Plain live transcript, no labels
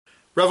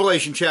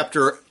Revelation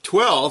chapter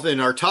 12,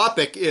 and our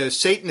topic is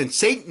Satan and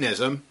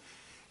Satanism,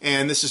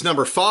 and this is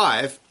number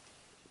 5,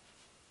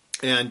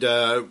 and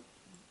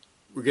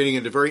we're getting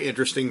into very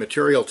interesting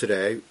material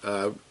today.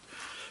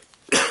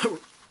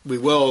 We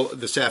will,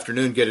 this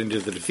afternoon, get into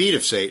the defeat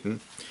of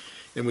Satan,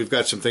 and we've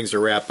got some things to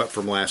wrap up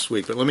from last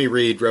week, but let me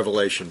read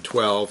Revelation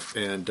 12,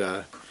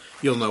 and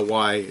you'll know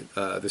why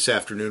this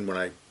afternoon when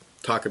I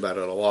talk about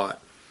it a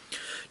lot.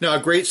 Now a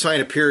great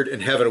sign appeared in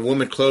heaven, a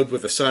woman clothed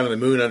with the sun and the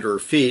moon under her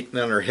feet, and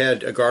on her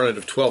head a garland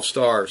of 12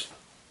 stars.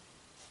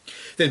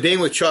 Then being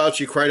with child,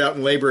 she cried out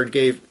in labor and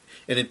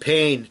in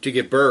pain to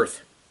give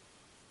birth.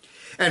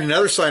 And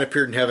another sign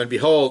appeared in heaven,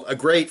 behold, a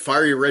great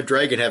fiery red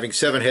dragon having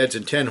 7 heads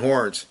and 10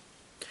 horns,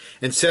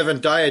 and 7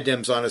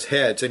 diadems on his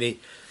heads, and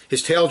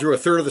his tail drew a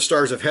third of the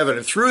stars of heaven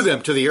and threw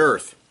them to the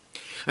earth.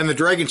 And the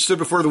dragon stood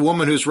before the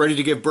woman who was ready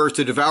to give birth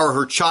to devour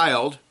her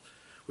child,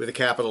 with a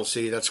capital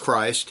C, that's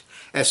Christ,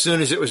 as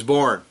soon as it was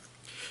born.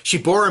 She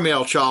bore a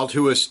male child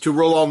who was to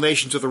rule all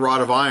nations with a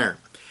rod of iron,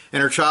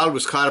 and her child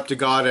was caught up to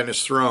God and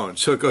his throne.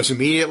 So it goes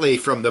immediately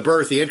from the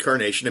birth, the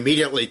incarnation,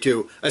 immediately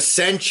to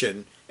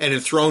ascension and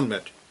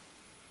enthronement.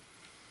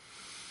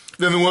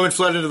 Then the woman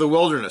fled into the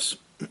wilderness,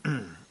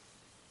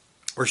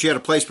 where she had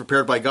a place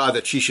prepared by God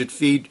that they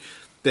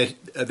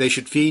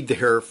should feed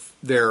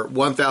their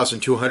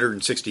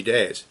 1,260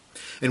 days.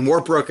 And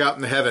war broke out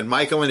in the heaven.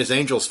 Michael and his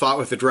angels fought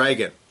with the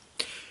dragon.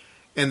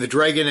 And the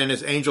dragon and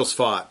his angels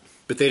fought,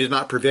 but they did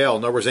not prevail,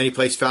 nor was any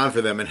place found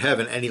for them in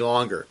heaven any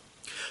longer.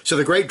 So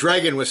the great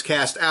dragon was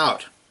cast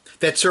out,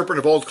 that serpent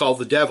of old called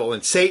the devil,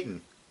 and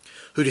Satan,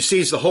 who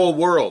deceives the whole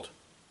world.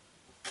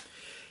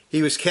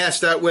 He was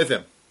cast out with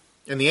him,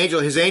 and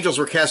his angels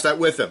were cast out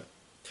with him.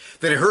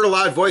 Then I heard a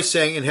loud voice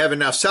saying in heaven,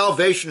 now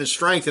salvation and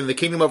strength in the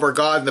kingdom of our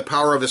God and the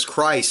power of his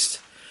Christ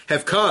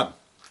have come.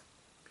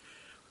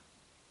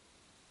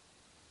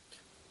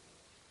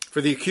 For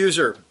the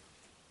accuser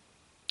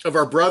of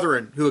our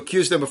brethren, who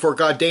accused them before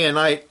God day and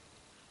night,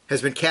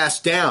 has been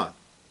cast down.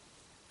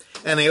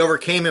 And they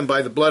overcame him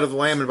by the blood of the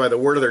Lamb and by the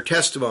word of their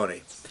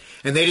testimony.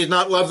 And they did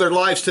not love their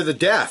lives to the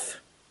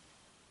death.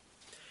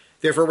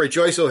 Therefore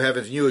rejoice, O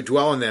heavens, and you who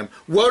dwell in them.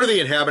 Woe to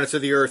the inhabitants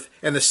of the earth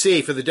and the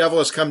sea, for the devil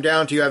has come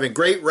down to you having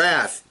great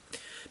wrath,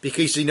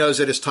 because he knows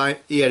that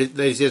he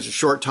has a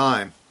short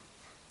time.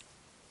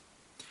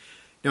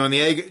 Now when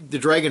the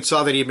dragon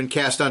saw that he had been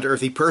cast down to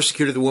earth, he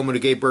persecuted the woman who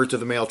gave birth to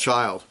the male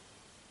child.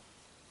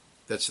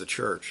 That's the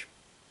church.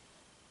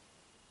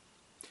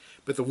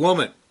 But the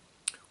woman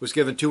was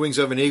given 2 wings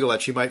of an eagle,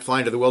 that she might fly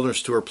into the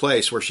wilderness to her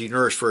place, where she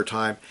nourished for a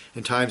time,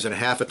 and times and a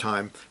half a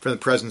time, from the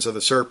presence of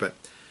the serpent.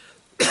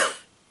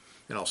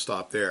 And I'll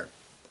stop there.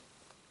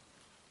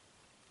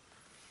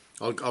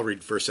 I'll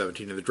read verse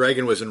 17. And the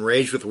dragon was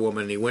enraged with the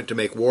woman, and he went to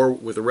make war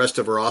with the rest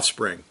of her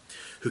offspring,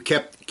 who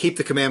keep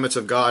the commandments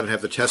of God and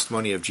have the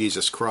testimony of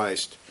Jesus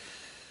Christ.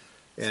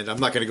 And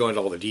I'm not going to go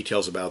into all the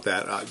details about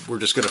that. We're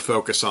just going to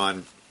focus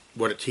on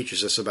what it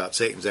teaches us about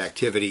Satan's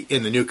activity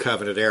in the New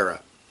Covenant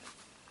era.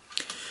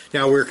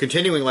 Now, we were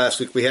continuing last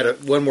week. We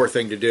had one more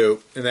thing to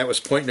do, and that was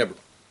subpoint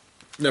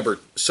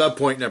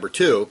number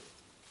 2.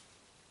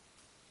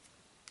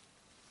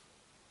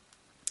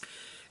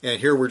 And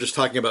here we're just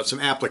talking about some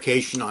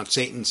application on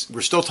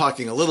we're still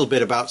talking a little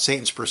bit about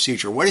Satan's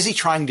procedure. What is he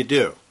trying to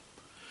do?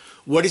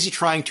 What is he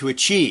trying to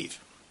achieve?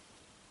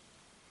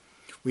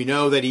 We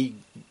know that he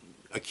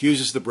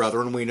accuses the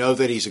brethren. We know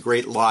that he's a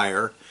great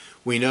liar.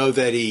 We know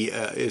that he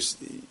is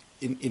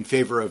in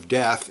favor of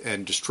death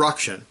and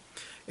destruction.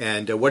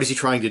 And what is he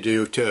trying to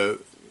do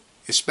to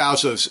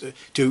espouse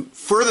to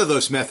further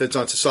those methods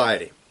on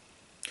society?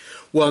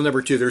 Well,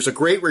 number 2, there's a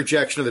great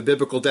rejection of the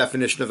biblical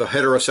definition of the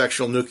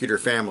heterosexual nuclear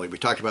family. We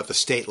talked about the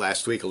state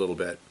last week a little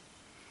bit.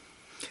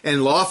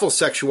 And lawful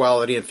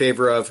sexuality in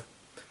favor of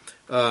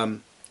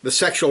the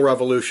sexual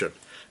revolution.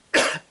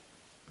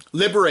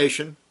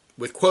 Liberation,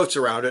 with quotes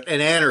around it,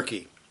 and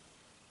anarchy.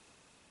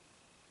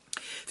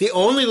 The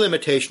only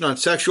limitation on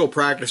sexual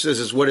practices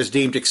is what is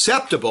deemed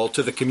acceptable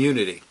to the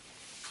community.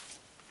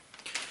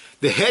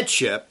 The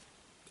headship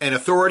and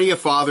authority of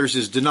fathers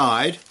is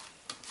denied.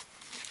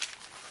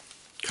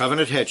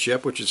 Covenant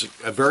headship, which is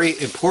a very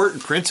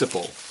important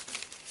principle.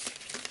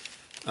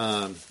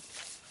 And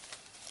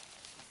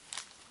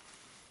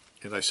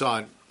I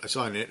saw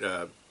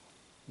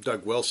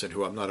Doug Wilson,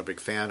 who I'm not a big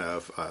fan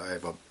of. I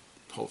have a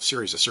whole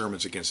series of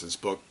sermons against this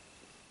book.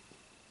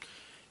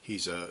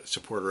 He's a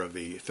supporter of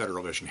the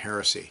Federal Vision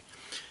heresy.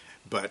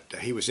 But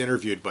he was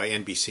interviewed by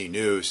NBC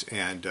News,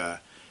 and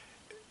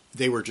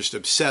they were just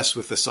obsessed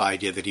with this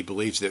idea that he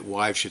believes that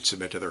wives should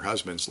submit to their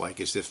husbands, like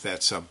as if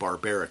that's some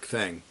barbaric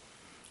thing.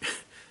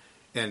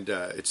 And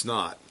it's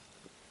not.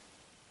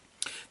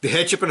 The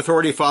headship and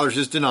authority of fathers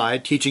is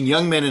denied, teaching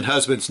young men and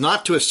husbands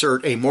not to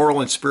assert a moral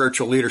and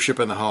spiritual leadership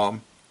in the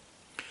home,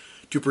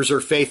 to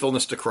preserve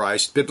faithfulness to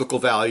Christ, biblical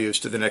values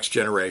to the next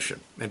generation,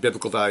 and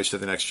biblical values to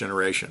the next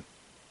generation.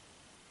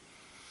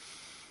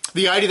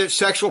 The idea that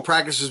sexual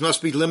practices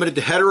must be limited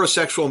to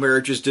heterosexual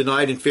marriage is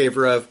denied in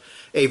favor of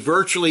a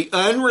virtually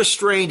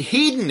unrestrained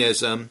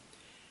hedonism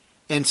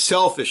and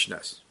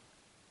selfishness.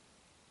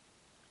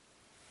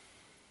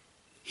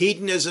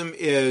 Hedonism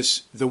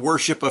is the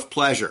worship of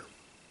pleasure.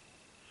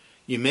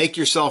 You make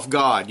yourself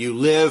God. You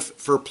live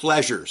for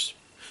pleasures.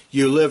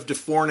 You live to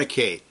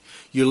fornicate.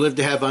 You live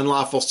to have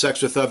unlawful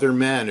sex with other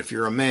men if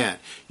you're a man.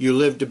 You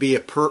live to be a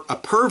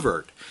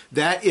pervert.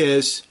 That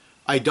is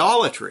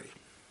idolatry.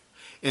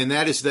 And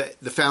that is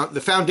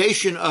the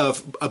foundation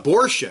of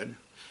abortion.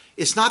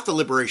 It's not the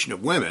liberation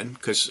of women,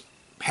 because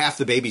half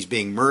the babies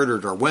being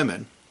murdered are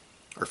women,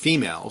 or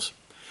females.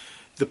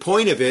 The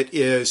point of it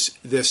is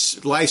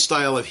this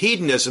lifestyle of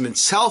hedonism and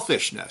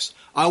selfishness.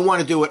 I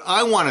want to do what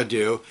I want to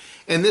do.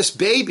 And this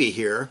baby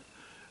here,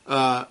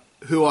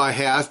 who I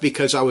have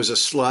because I was a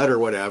slut or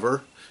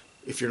whatever,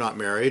 if you're not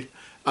married,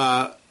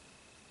 I'm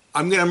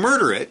going to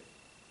murder it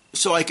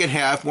so I can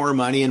have more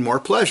money and more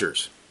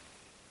pleasures.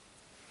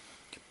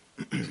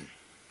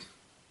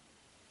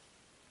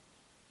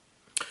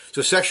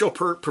 So sexual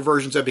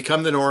perversions have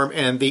become the norm,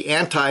 and the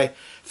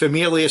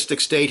anti-familialistic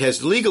state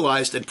has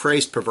legalized and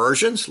praised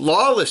perversions,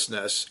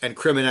 lawlessness, and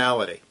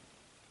criminality.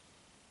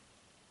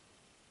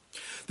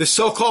 The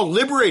so-called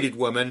liberated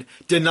woman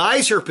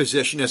denies her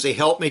position as a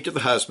helpmate to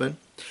the husband,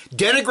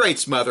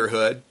 denigrates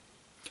motherhood,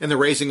 and the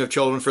raising of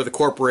children for the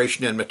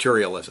corporation and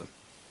materialism.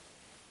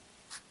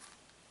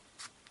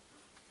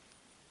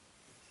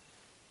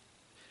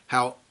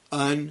 How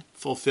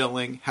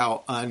unfulfilling,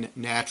 how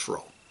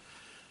unnatural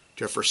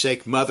to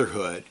forsake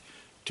motherhood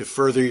to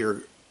further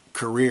your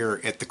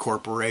career at the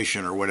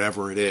corporation or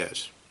whatever it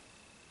is.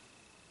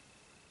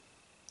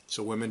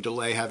 So women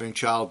delay having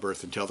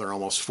childbirth until they're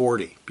almost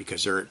 40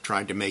 because they're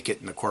trying to make it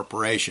in the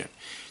corporation.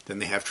 Then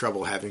they have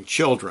trouble having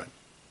children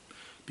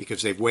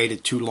because they've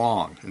waited too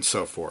long and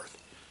so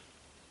forth.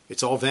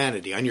 It's all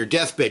vanity. On your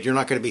deathbed, you're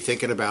not going to be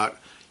thinking about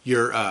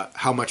your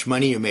how much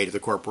money you made at the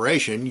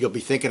corporation. You'll be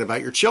thinking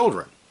about your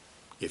children,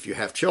 if you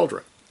have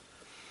children.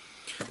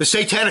 The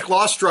satanic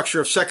law structure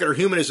of secular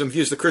humanism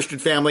views the Christian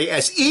family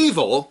as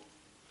evil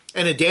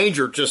and a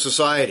danger to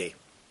society.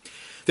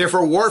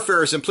 Therefore,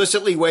 warfare is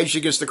implicitly waged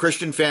against the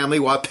Christian family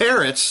while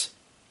perverts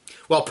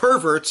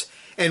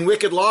and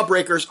wicked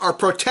lawbreakers are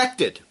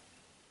protected.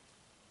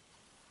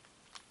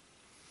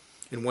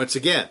 And once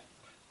again,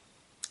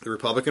 the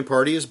Republican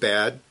Party is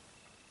bad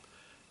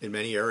in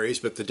many areas,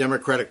 but the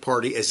Democratic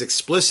Party is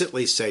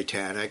explicitly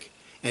satanic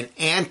and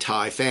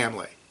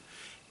anti-family.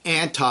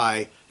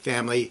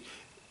 Anti-family.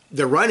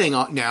 They're running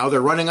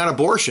on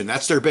abortion.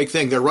 That's their big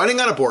thing. They're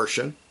running on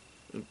abortion,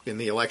 and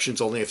the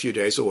election's only a few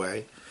days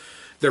away.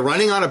 They're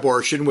running on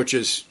abortion, which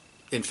is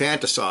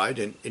infanticide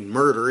and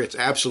murder. It's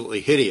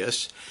absolutely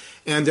hideous.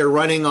 And they're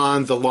running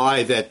on the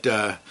lie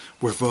that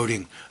we're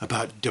voting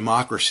about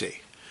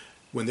democracy,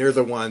 when they're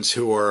the ones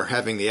who are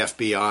having the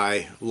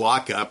FBI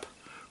lock up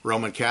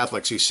Roman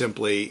Catholics who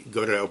simply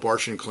go to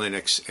abortion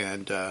clinics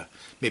and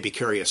maybe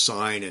carry a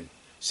sign and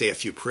say a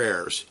few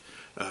prayers.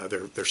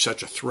 They're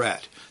such a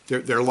threat.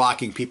 They're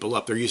locking people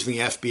up. They're using the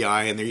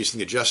FBI and they're using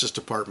the Justice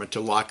Department to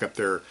lock up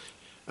their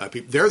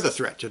people. They're the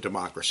threat to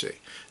democracy.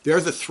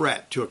 They're the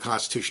threat to a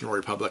constitutional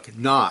republic,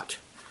 not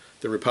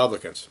the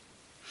Republicans.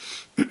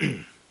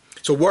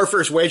 So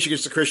warfare is waged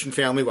against the Christian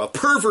family while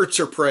perverts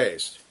are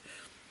praised.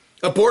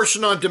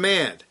 Abortion on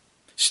demand,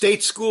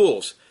 state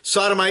schools,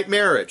 sodomite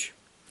marriage,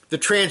 the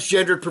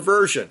transgendered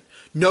perversion,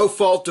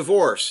 no-fault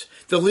divorce,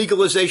 the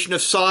legalization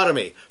of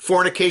sodomy,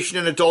 fornication,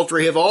 and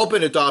adultery have all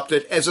been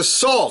adopted as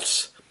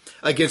assaults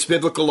against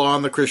biblical law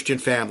and the Christian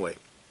family.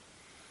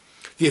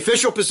 The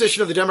official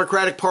position of the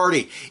Democratic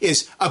Party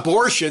is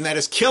abortion, that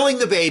is killing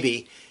the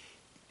baby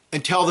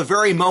until the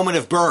very moment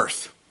of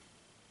birth.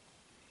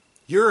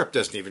 Europe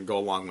doesn't even go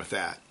along with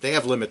that. They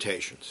have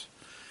limitations.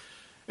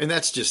 And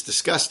that's just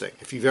disgusting.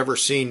 If you've ever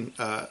seen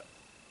an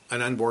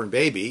unborn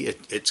baby,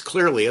 it's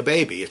clearly a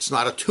baby. It's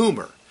not a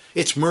tumor.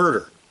 It's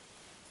murder.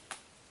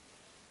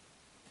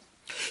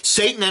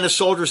 Satan and his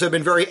soldiers have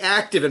been very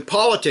active in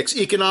politics,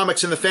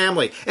 economics, and the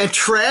family, and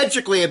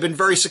tragically have been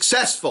very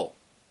successful.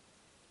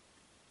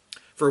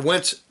 For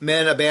whence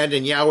men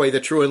abandon Yahweh, the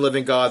true and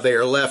living God, they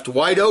are left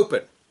wide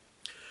open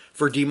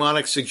for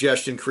demonic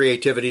suggestion,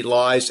 creativity,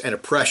 lies, and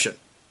oppression.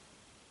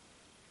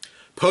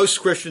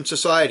 Post-Christian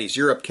societies,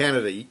 Europe,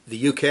 Canada,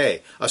 the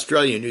UK,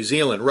 Australia, New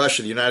Zealand,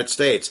 Russia, the United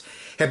States,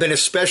 have been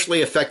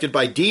especially affected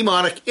by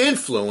demonic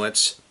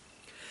influence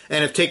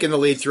and have taken the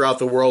lead throughout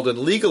the world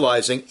in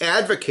legalizing,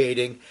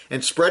 advocating,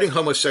 and spreading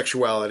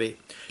homosexuality,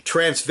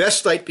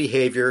 transvestite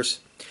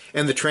behaviors,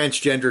 and the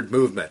transgendered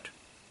movement.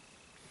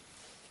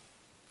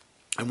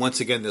 And once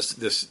again,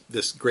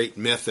 this great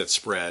myth that's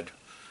spread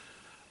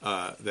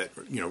that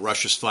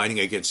Russia's fighting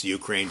against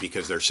Ukraine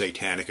because they're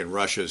satanic and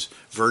Russia's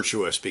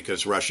virtuous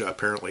because Russia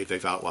apparently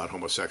they've outlawed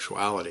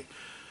homosexuality.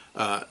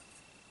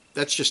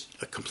 That's just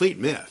a complete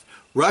myth.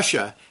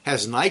 Russia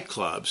has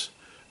nightclubs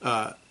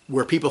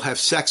where people have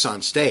sex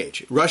on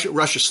stage.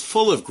 Russia's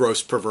full of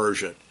gross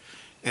perversion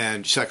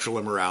and sexual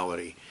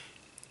immorality,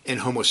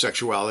 and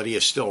homosexuality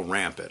is still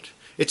rampant.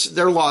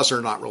 Their laws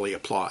are not really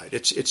applied.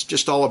 It's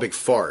just all a big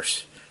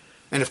farce.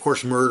 And of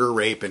course, murder,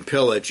 rape, and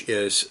pillage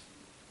is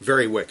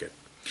very wicked.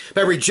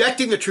 By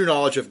rejecting the true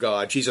knowledge of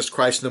God, Jesus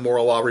Christ, and the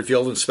moral law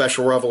revealed in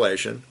special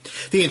revelation,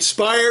 the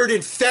inspired,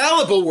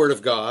 infallible Word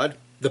of God,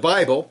 the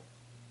Bible,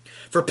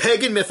 for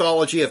pagan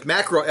mythology of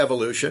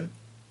macroevolution,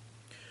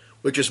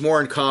 which is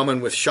more in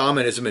common with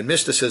shamanism and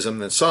mysticism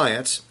than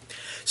science,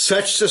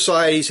 such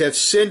societies have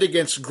sinned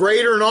against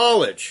greater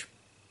knowledge.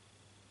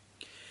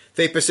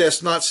 They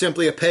possess not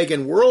simply a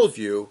pagan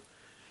worldview,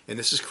 and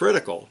this is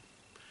critical,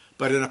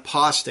 but an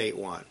apostate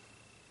one.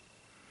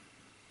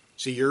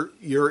 So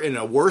you're in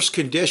a worse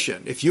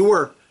condition. If you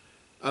were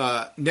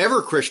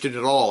never Christian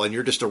at all and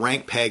you're just a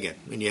rank pagan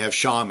and you have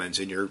shamans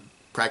and you're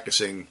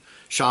practicing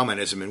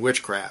shamanism and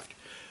witchcraft,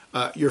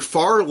 you're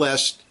far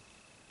less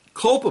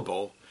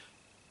culpable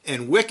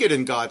and wicked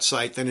in God's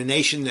sight than a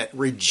nation that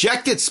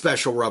rejected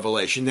special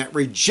revelation, that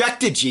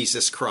rejected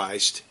Jesus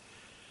Christ,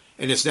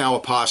 and is now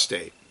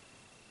apostate.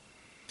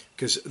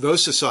 Because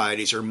those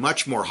societies are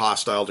much more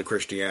hostile to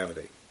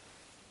Christianity.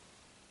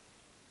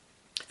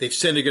 They've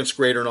sinned against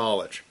greater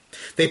knowledge.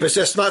 They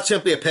possess not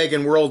simply a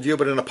pagan worldview,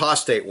 but an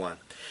apostate one.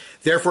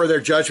 Therefore, their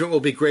judgment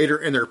will be greater,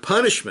 and their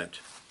punishment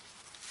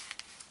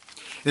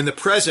in the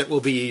present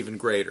will be even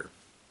greater.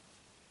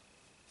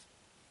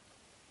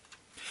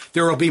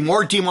 There will be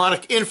more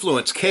demonic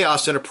influence,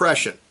 chaos, and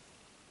oppression.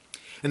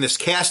 And this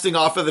casting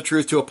off of the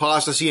truth to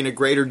apostasy and a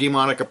greater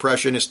demonic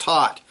oppression is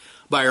taught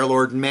by our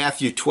Lord in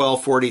Matthew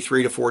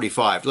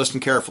 12:43-45. Listen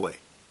carefully.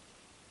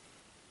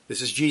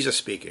 This is Jesus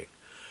speaking.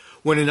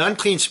 When an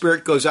unclean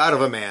spirit goes out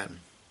of a man,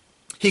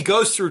 he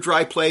goes through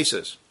dry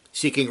places,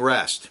 seeking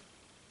rest,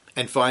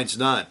 and finds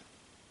none.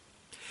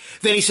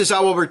 Then he says, I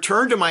will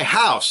return to my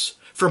house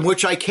from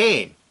which I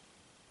came.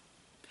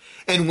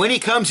 And when he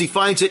comes, he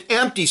finds it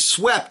empty,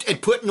 swept,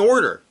 and put in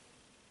order.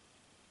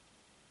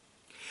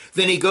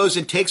 Then he goes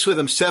and takes with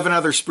him 7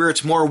 other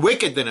spirits more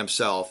wicked than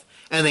himself,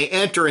 and they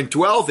enter and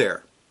dwell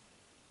there.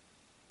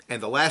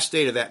 And the last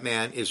state of that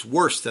man is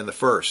worse than the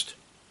first.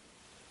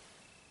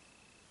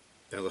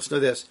 Now listen to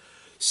this.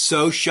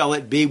 So shall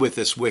it be with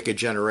this wicked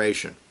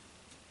generation.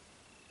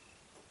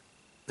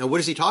 Now what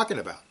is he talking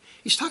about?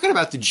 He's talking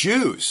about the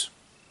Jews,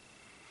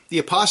 the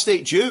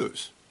apostate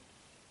Jews.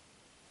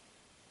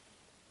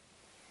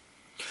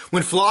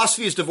 When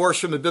philosophy is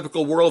divorced from the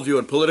biblical worldview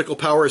and political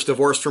power is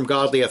divorced from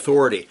godly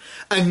authority,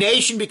 a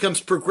nation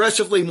becomes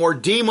progressively more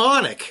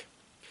demonic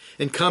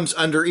and comes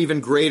under even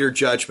greater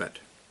judgment.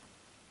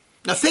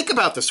 Now think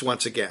about this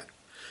once again.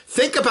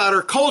 Think about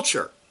our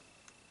culture.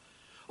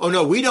 Oh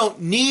no, we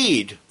don't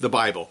need the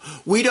Bible.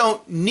 We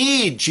don't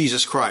need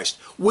Jesus Christ.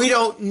 We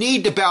don't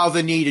need to bow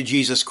the knee to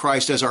Jesus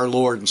Christ as our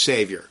Lord and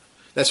Savior.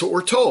 That's what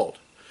we're told.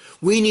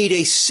 We need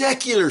a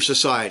secular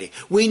society.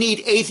 We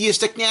need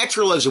atheistic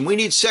naturalism. We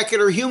need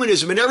secular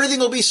humanism, and everything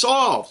will be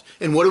solved.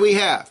 And what do we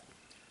have?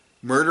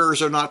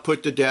 Murderers are not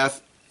put to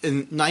death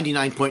in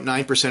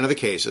 99.9% of the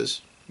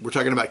cases. We're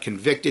talking about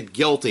convicted,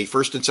 guilty,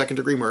 first and second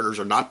degree murderers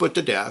are not put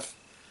to death.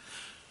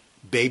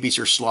 Babies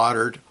are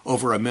slaughtered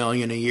over 1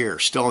 million a year,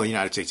 still in the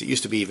United States. It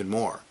used to be even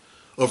more.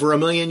 Over 1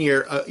 million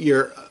a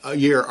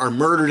year are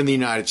murdered in the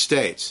United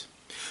States.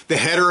 The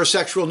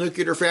heterosexual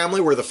nuclear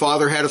family, where the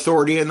father had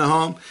authority in the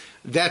home,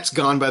 that's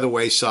gone by the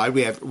wayside.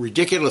 We have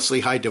ridiculously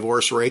high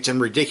divorce rates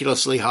and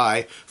ridiculously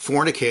high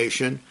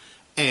fornication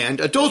and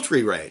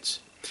adultery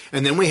rates.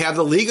 And then we have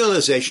the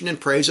legalization and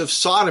praise of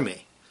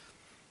sodomy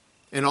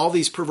and all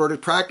these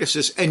perverted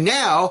practices. And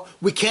now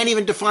we can't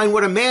even define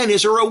what a man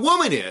is or a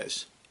woman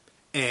is.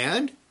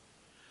 And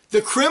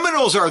the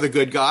criminals are the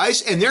good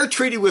guys, and they're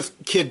treated with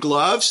kid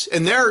gloves,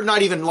 and they're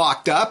not even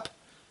locked up.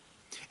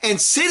 And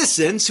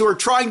citizens who are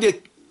trying to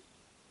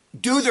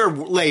do their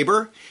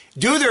labor,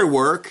 do their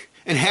work,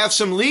 and have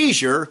some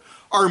leisure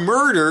are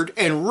murdered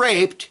and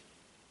raped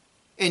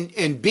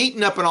and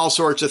beaten up and all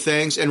sorts of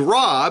things and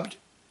robbed,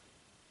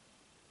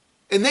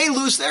 and they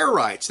lose their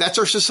rights. That's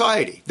our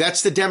society.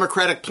 That's the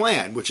democratic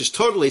plan, which is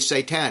totally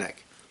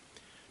satanic.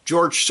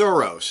 George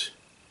Soros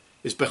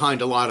is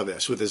behind a lot of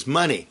this with his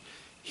money.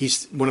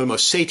 He's one of the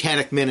most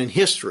satanic men in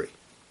history.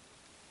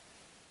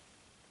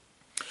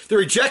 The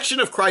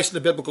rejection of Christ in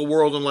the biblical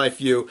world and life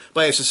view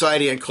by a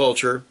society and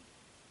culture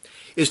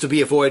is to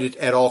be avoided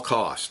at all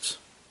costs.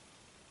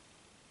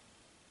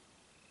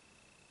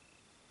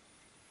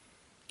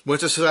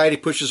 Once a society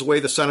pushes away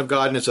the Son of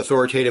God and his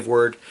authoritative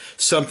word,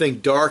 something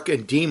dark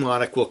and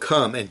demonic will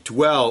come and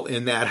dwell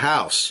in that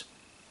house.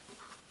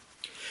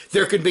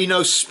 There can be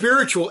no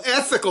spiritual,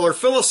 ethical, or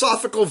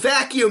philosophical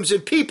vacuums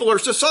in people or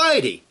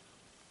society.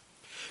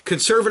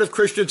 Conservative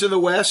Christians in the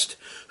West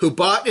who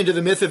bought into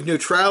the myth of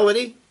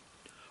neutrality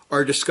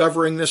are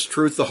discovering this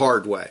truth the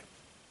hard way.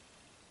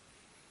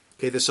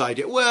 Okay, this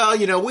idea, well,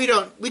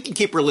 we can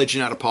keep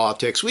religion out of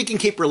politics. We can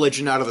keep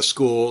religion out of the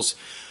schools.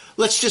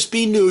 Let's just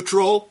be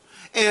neutral.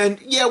 And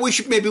yeah,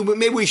 maybe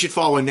we should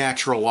follow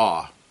natural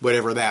law,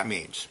 whatever that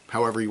means,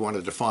 however you want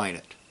to define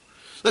it.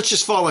 Let's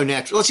just follow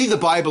natural. Let's leave the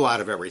Bible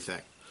out of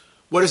everything.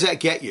 What does that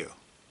get you?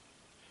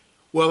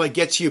 Well, it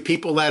gets you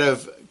people that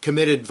have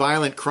committed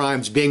violent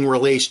crimes being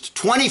released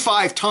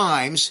 25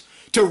 times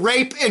to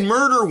rape and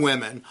murder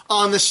women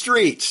on the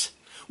streets.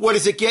 What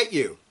does it get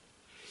you?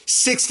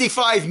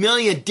 65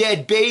 million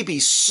dead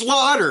babies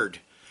slaughtered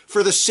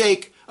for the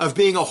sake of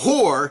being a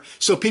whore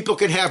so people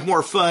can have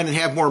more fun and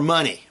have more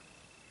money.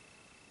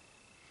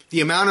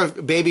 The amount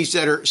of babies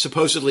that are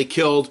supposedly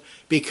killed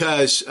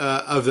because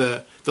of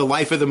the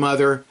life of the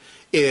mother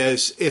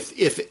is, if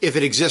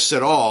it exists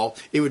at all,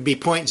 it would be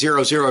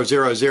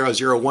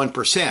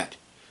 0.000001%.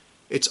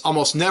 It's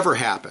almost never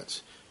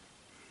happens.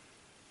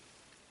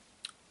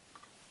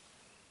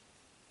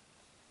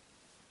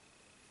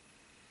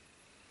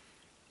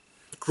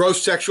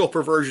 Gross sexual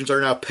perversions are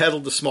now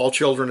peddled to small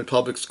children in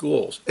public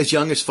schools as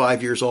young as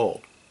 5 years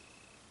old.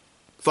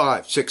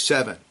 5, 6,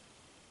 7.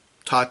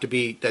 Taught to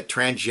be that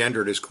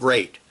transgendered is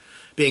great.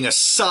 Being a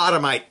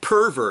sodomite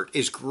pervert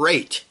is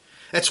great.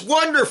 That's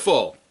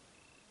wonderful.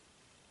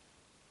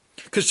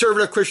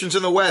 Conservative Christians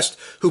in the West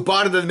who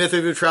bought into the myth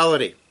of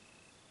neutrality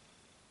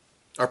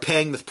are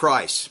paying the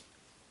price.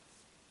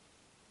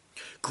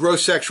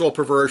 Gross sexual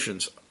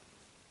perversions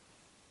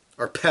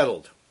are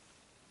peddled.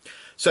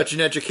 Such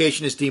an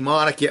education is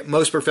demonic, yet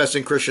most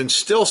professing Christians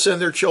still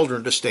send their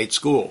children to state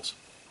schools.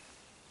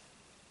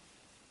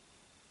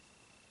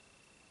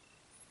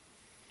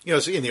 You know,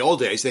 in the old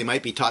days, they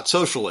might be taught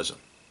socialism.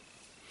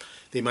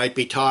 They might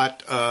be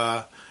taught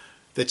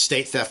that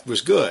state theft was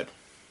good.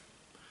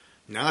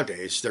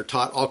 Nowadays, they're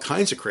taught all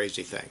kinds of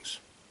crazy things.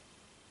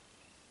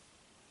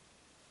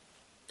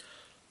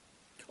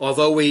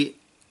 Although we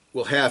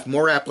will have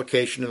more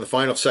application in the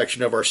final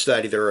section of our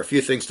study, there are a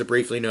few things to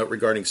briefly note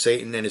regarding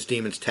Satan and his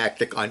demons'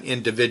 tactic on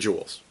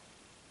individuals.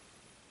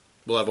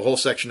 We'll have a whole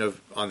section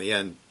on the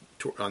end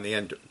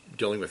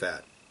dealing with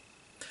that.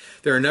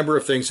 There are a number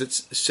of things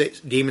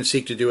that demons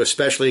seek to do,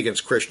 especially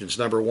against Christians.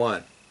 Number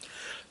one,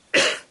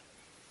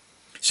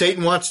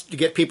 Satan wants to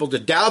get people to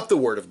doubt the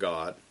Word of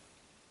God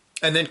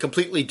and then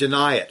completely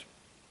deny it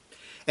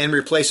and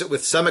replace it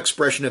with some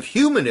expression of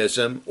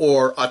humanism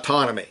or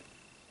autonomy.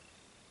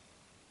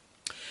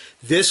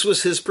 This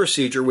was his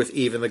procedure with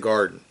Eve in the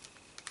garden.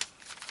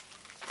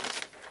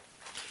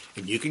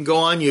 And you can go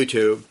on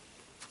YouTube,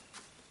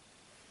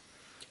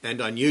 and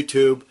on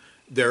YouTube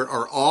there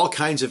are all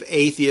kinds of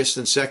atheists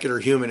and secular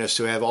humanists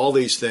who have all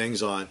these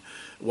things on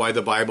why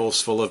the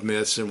Bible's full of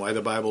myths and why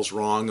the Bible's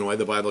wrong and why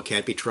the Bible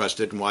can't be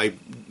trusted and why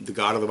the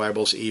God of the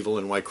Bible's evil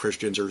and why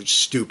Christians are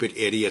stupid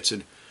idiots.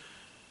 And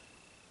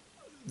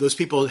those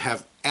people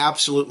have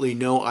absolutely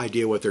no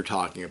idea what they're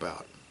talking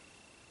about.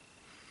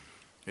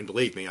 And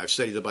believe me, I've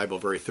studied the Bible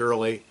very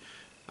thoroughly.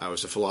 I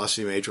was a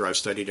philosophy major. I've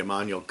studied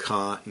Immanuel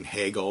Kant and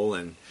Hegel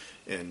and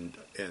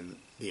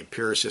the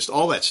empiricist,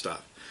 all that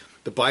stuff.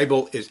 The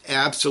Bible is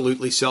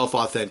absolutely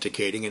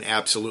self-authenticating and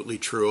absolutely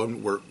true,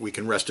 and we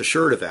can rest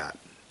assured of that.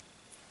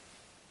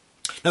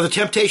 Now, the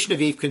temptation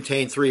of Eve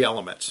contained three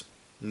elements.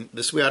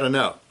 This we ought to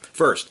know.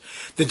 First,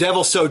 the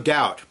devil sowed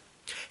doubt.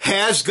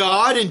 Has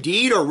God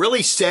indeed or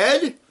really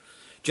said?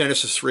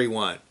 Genesis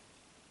 3:1.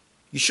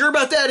 You sure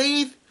about that,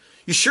 Eve?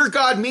 You sure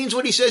God means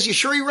what he says? You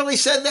sure he really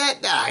said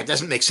that? Nah, it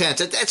doesn't make sense.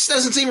 That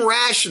doesn't seem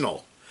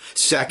rational.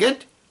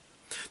 Second,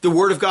 the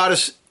word of God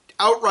is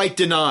outright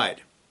denied.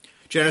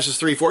 Genesis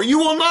 3:4. You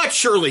will not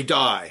surely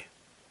die.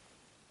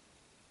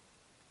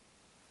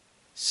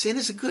 Sin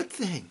is a good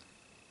thing.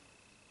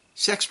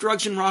 Sex,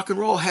 drugs, and rock and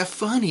roll. Have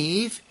fun,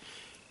 Eve.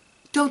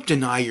 Don't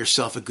deny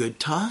yourself a good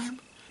time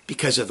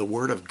because of the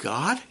word of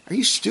God. Are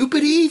you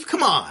stupid, Eve?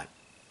 Come on.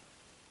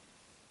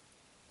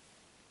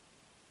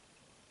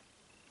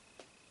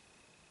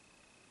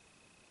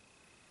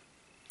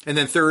 And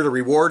then third, a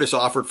reward is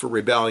offered for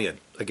rebellion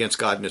against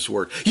God and his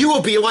word. You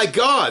will be like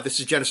God. This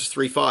is Genesis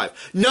 3:5.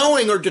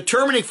 Knowing or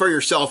determining for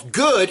yourself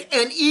good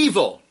and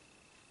evil.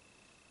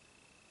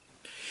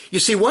 You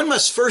see, one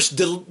must first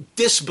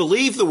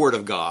disbelieve the word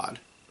of God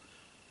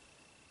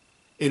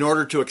in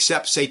order to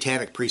accept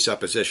satanic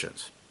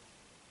presuppositions.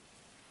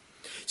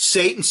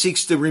 Satan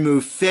seeks to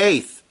remove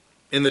faith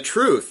in the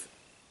truth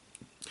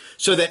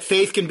so that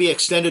faith can be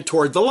extended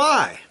toward the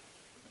lie.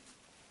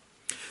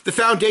 The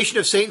foundation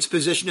of Satan's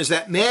position is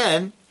that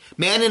man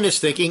in his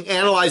thinking,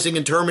 analyzing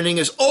and determining,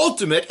 is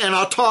ultimate and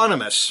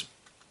autonomous.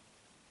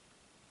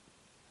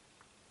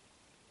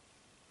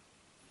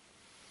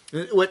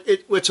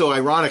 What's so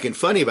ironic and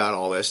funny about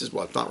all this is,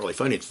 well, it's not really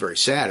funny, it's very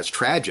sad, it's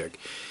tragic,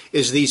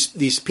 is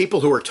these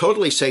people who are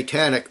totally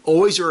satanic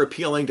always are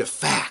appealing to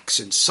facts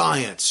and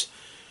science.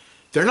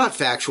 They're not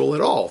factual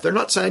at all. They're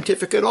not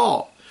scientific at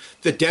all.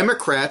 The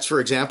Democrats, for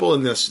example,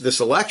 in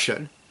this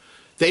election,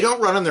 they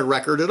don't run on their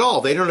record at all.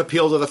 They don't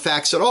appeal to the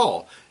facts at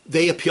all.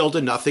 They appeal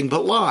to nothing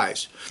but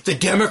lies.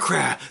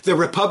 The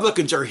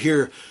Republicans are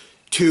here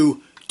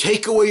to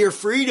take away your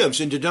freedoms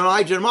and to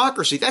deny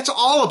democracy. That's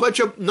all a bunch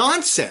of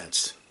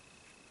nonsense.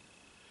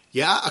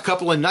 Yeah, a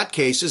couple of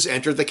nutcases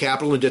entered the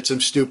Capitol and did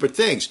some stupid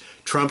things.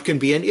 Trump can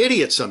be an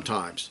idiot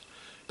sometimes.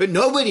 But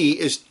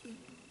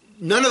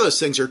none of those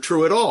things are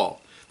true at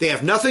all. They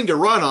have nothing to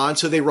run on,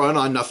 so they run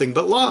on nothing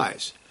but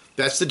lies.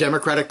 That's the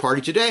Democratic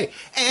Party today.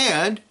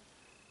 And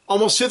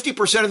almost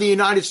 50% of the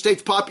United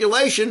States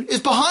population is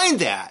behind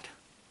that.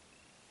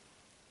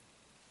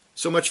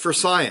 So much for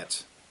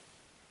science.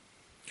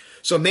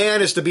 So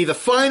man is to be the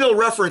final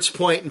reference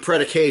point in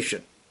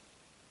predication.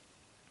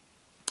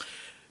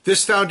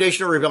 This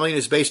foundational rebellion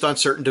is based on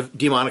certain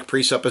demonic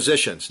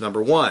presuppositions.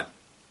 Number one,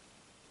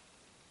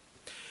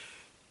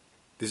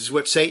 this is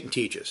what Satan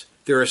teaches.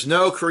 There is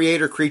no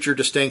creator-creature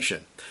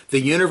distinction.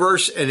 The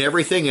universe and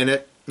everything in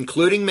it,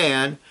 including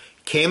man,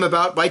 came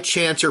about by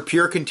chance or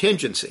pure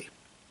contingency.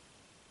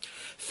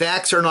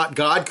 Facts are not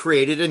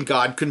God-created and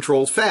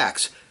God-controlled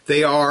facts.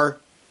 They are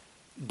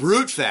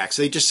brute facts.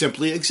 They just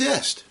simply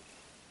exist.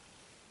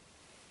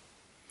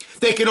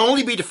 They can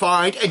only be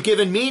defined and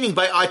given meaning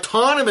by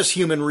autonomous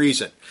human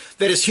reason.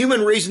 That is,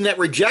 human reason that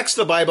rejects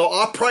the Bible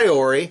a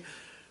priori,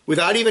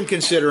 without even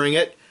considering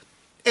it,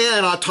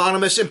 and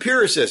autonomous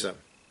empiricism.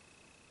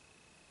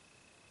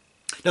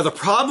 Now, the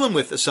problem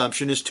with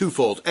assumption is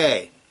twofold.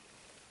 A,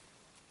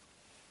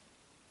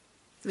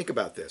 think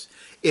about this.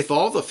 If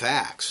all the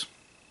facts,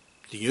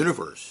 the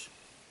universe,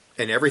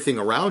 and everything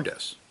around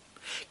us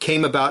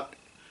came about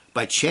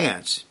by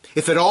chance,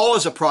 if it all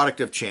is a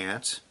product of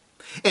chance,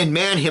 and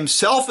man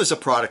himself is a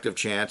product of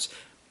chance,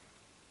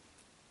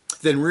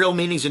 then real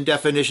meanings and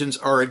definitions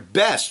are at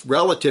best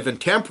relative and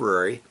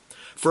temporary,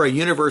 for a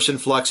universe in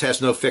flux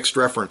has no fixed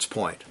reference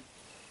point.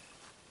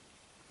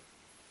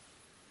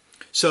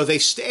 So they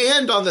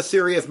stand on the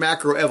theory of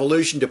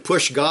macroevolution to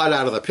push God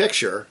out of the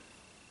picture,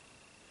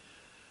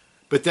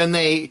 but then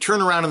they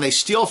turn around and they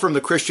steal from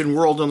the Christian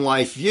world and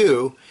life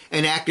view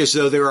and act as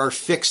though there are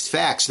fixed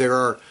facts, there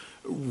are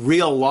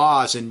real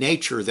laws in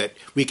nature that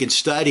we can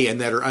study and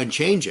that are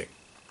unchanging.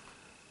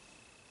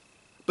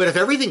 But if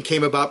everything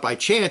came about by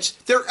chance,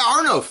 there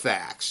are no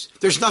facts.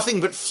 There's nothing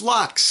but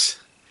flux.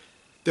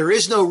 There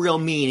is no real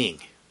meaning.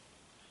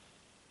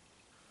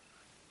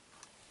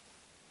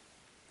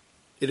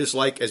 It is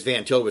like, as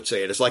Van Til would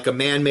say, it is like a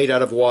man made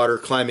out of water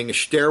climbing a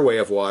stairway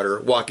of water,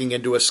 walking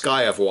into a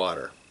sky of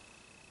water.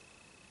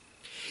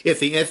 If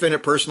the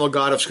infinite personal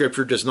God of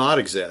Scripture does not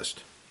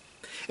exist,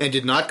 and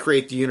did not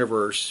create the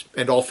universe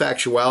and all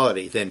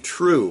factuality, then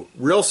true,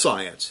 real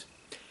science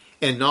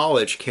and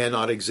knowledge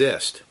cannot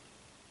exist.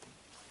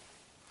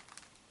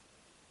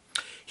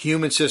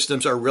 Human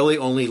systems are really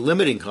only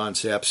limiting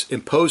concepts,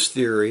 imposed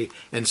theory,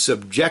 and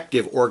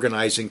subjective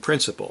organizing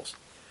principles.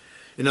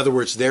 In other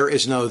words, there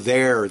is no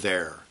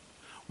there.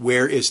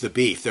 Where is the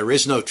beef? There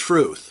is no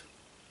truth.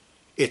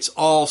 It's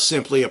all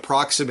simply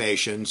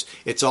approximations.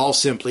 It's all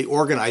simply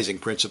organizing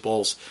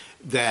principles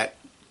that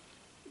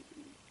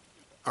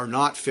are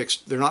not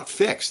fixed. They're not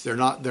fixed. They're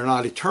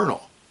not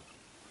eternal.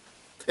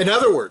 In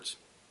other words,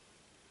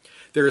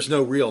 there is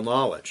no real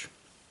knowledge.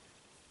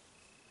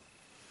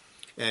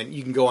 And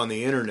you can go on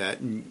the internet,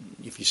 and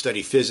if you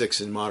study physics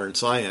and modern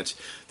science,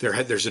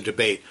 there's a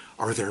debate.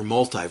 Are there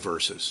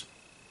multiverses?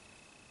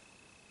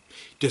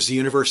 Does the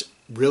universe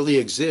really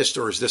exist,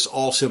 or is this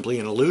all simply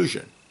an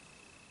illusion?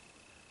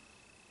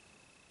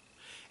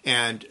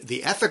 And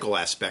the ethical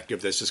aspect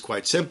of this is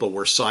quite simple.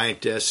 Where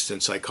scientists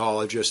and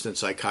psychologists and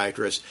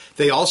psychiatrists,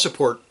 they all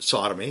support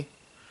sodomy,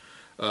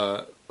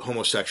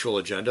 homosexual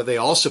agenda. They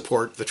all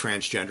support the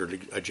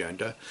transgender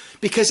agenda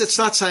because it's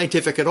not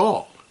scientific at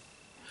all.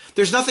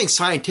 There's nothing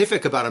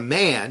scientific about a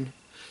man,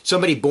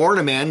 somebody born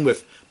a man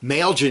with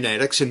male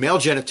genetics and male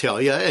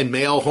genitalia and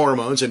male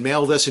hormones and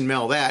male this and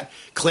male that,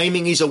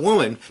 claiming he's a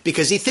woman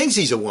because he thinks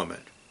he's a woman.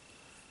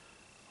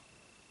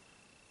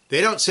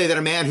 They don't say that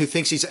a man who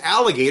thinks he's an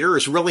alligator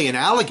is really an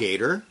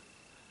alligator.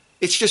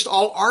 It's just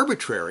all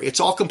arbitrary. It's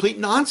all complete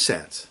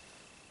nonsense.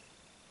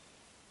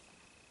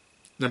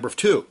 Number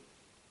 2.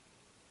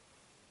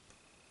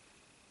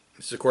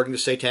 This is according to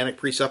satanic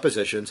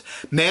presuppositions.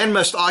 Man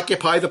must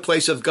occupy the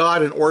place of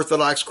God in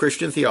Orthodox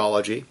Christian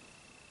theology,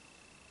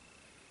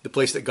 the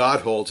place that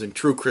God holds in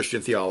true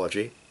Christian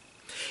theology,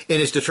 in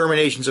his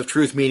determinations of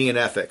truth, meaning, and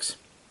ethics.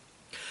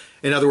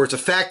 In other words, a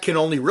fact can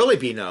only really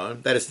be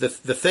known, that is the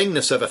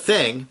thingness of a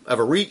thing,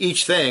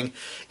 each thing,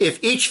 if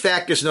each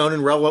fact is known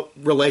in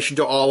relation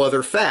to all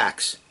other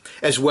facts,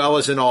 as well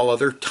as in all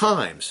other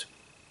times.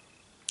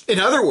 In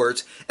other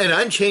words, an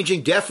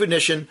unchanging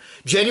definition,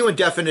 genuine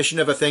definition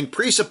of a thing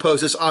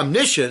presupposes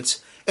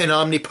omniscience and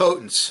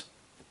omnipotence.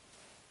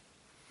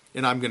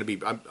 And I'm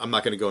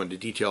not going to go into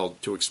detail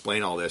to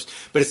explain all this,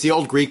 but it's the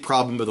old Greek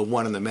problem of the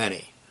one and the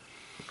many.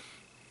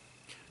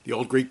 The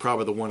old Greek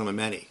problem of the one and the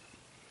many.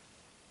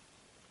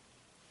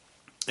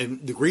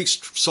 And the Greeks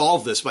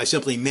solved this by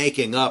simply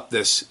making up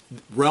this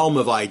realm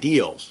of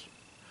ideals.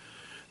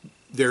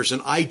 There's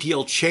an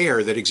ideal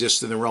chair that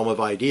exists in the realm of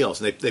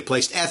ideals, and they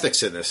placed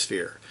ethics in this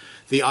sphere.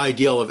 The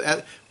ideal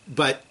of,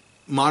 but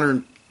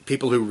modern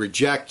people who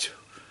reject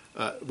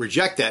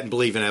that and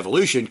believe in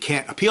evolution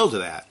can't appeal to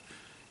that.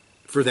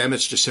 For them,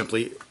 it's just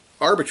simply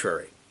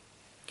arbitrary.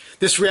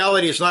 This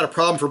reality is not a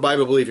problem for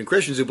Bible-believing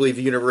Christians who believe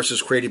the universe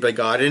is created by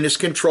God and is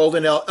controlled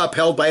and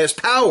upheld by His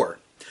power.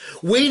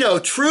 We know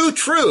true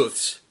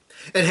truths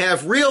and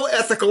have real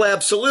ethical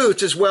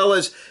absolutes as well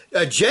as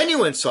a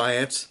genuine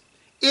science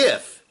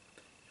if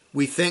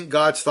we think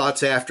God's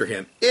thoughts after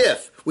Him,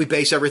 if we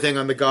base everything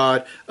on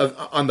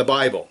the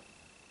Bible.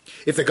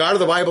 If the God of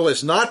the Bible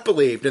is not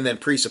believed and then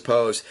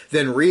presupposed,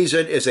 then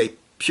reason is a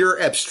pure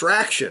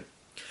abstraction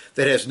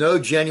that has no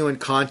genuine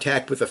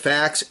contact with the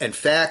facts, and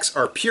facts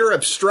are pure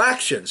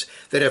abstractions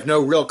that have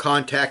no real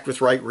contact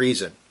with right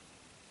reason.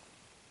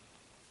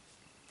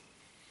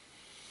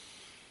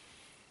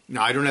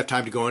 Now, I don't have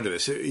time to go into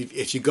this.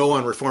 If you go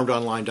on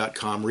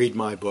reformedonline.com, read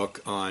my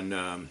book on,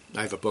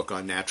 I have a book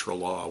on natural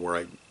law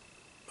where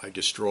I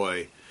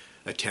destroy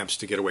attempts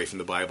to get away from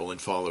the Bible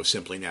and follow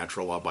simply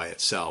natural law by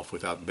itself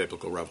without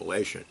biblical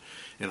revelation.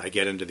 And I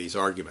get into these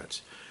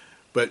arguments.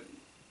 But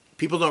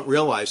people don't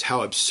realize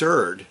how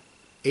absurd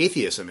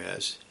atheism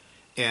is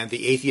and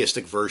the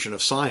atheistic version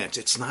of science.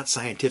 It's not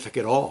scientific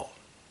at all.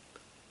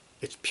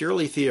 It's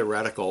purely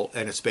theoretical,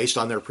 and it's based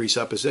on their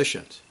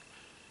presuppositions.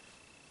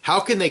 How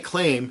can they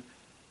claim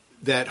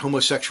that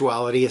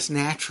homosexuality is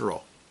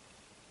natural?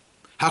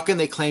 How can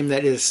they claim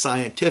that it is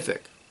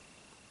scientific?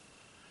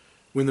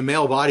 When the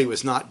male body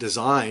was not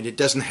designed, it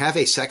doesn't have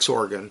a sex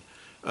organ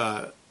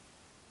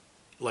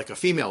like a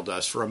female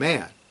does for a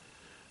man.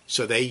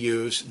 So they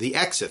use the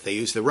exit, they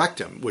use the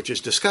rectum, which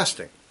is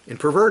disgusting and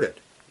perverted.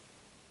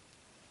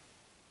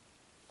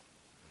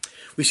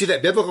 We see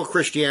that biblical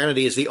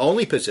Christianity is the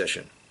only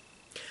position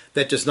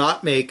that does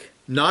not make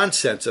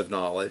nonsense of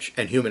knowledge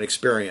and human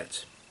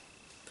experience.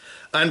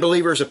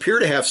 Unbelievers appear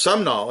to have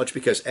some knowledge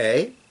because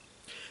A,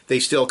 they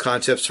steal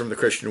concepts from the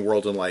Christian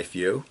world and life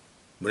view.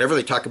 Whenever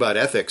they talk about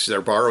ethics, they're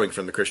borrowing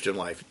from the Christian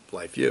life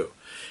view.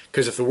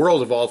 Because if the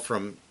world evolved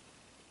from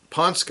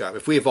pond scum,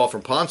 if we evolved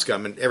from pond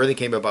scum and everything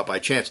came about by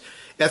chance,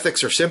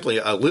 ethics are simply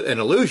an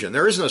illusion.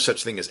 There is no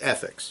such thing as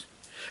ethics.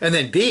 And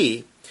then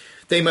B,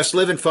 they must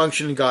live and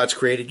function in God's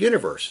created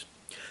universe.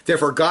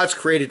 Therefore, God's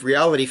created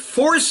reality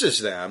forces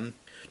them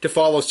to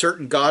follow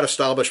certain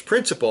God-established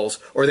principles,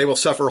 or they will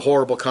suffer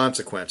horrible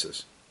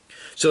consequences.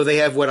 So they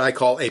have what I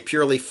call a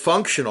purely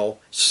functional,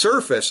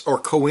 surface, or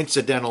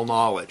coincidental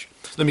knowledge.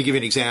 Let me give you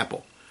an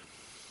example.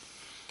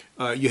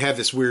 You have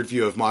this weird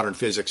view of modern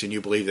physics, and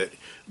you believe that,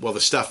 well,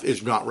 the stuff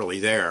is not really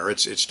there.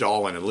 It's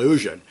all an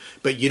illusion.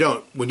 But you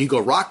don't. When you go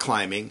rock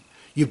climbing,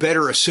 you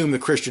better assume the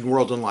Christian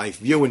world and life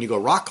view when you go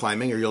rock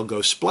climbing, or you'll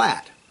go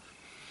splat.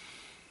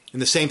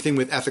 And the same thing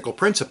with ethical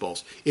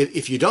principles.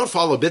 If you don't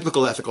follow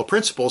biblical ethical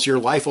principles, your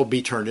life will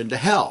be turned into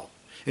hell.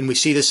 And we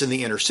see this in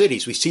the inner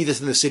cities. We see this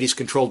in the cities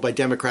controlled by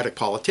democratic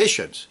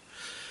politicians.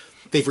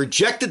 They've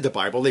rejected the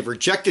Bible. They've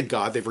rejected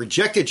God. They've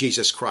rejected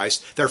Jesus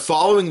Christ. They're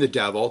following the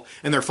devil,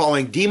 and they're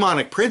following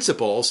demonic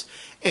principles.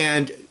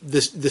 And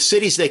the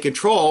cities they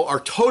control are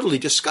totally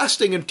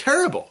disgusting and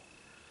terrible.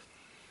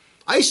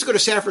 I used to go to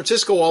San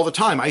Francisco all the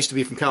time. I used to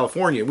be from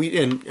California.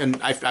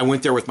 I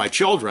went there with my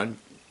children,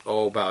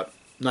 about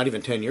not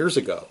even 10 years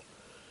ago.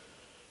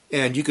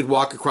 And you could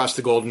walk across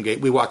the Golden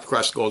Gate. We walked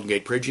across the Golden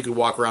Gate Bridge. You could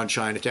walk around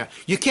Chinatown.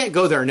 You can't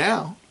go there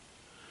now.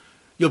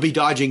 You'll be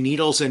dodging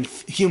needles and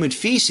human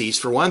feces,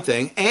 for one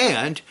thing,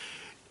 and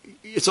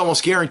it's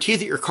almost guaranteed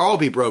that your car will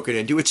be broken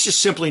into. It's just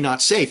simply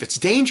not safe. It's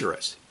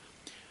dangerous.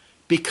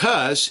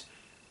 Because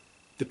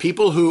the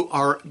people who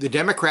are the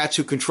Democrats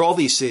who control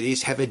these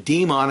cities have a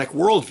demonic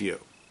worldview.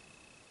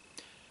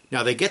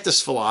 Now, they get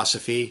this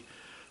philosophy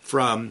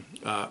from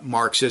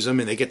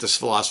Marxism, and they get this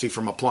philosophy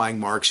from applying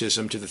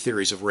Marxism to the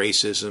theories of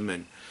racism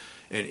and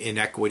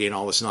inequity and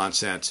all this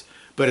nonsense.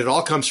 But it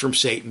all comes from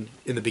Satan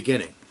in the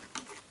beginning.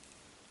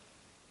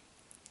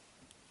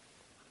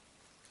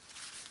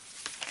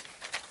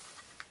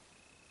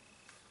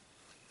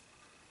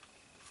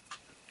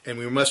 And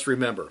we must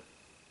remember,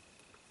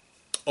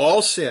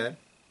 all sin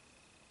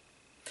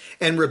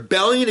and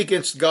rebellion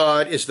against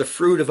God is the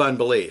fruit of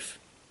unbelief.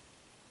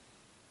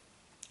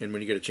 And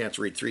when you get a chance,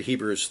 read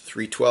Hebrews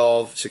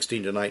 3:12,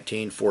 16 to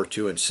 19,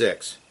 4:2, and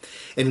 6.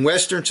 In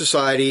Western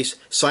societies,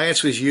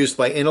 science was used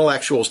by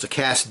intellectuals to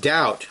cast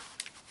doubt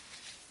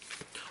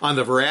on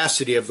the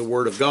veracity of the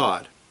Word of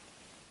God.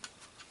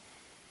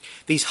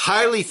 These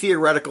highly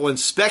theoretical and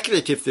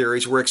speculative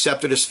theories were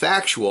accepted as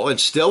factual, and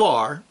still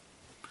are.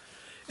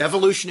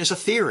 Evolution is a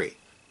theory.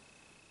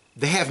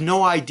 They have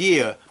no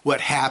idea what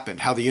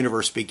happened, how the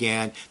universe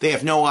began. They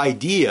have no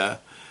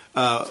idea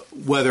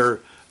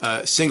whether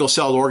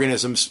single-celled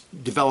organisms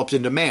developed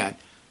into man.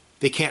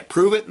 They can't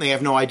prove it, and they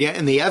have no idea.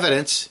 And the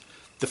evidence,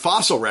 the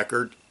fossil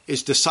record,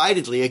 is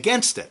decidedly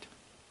against it.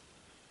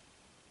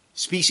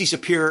 Species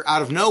appear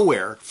out of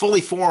nowhere,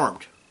 fully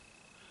formed.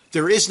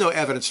 There is no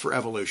evidence for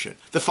evolution.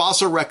 The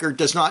fossil record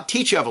does not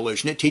teach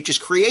evolution. It teaches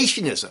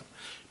creationism.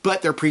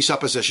 But their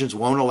presuppositions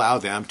won't allow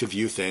them to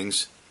view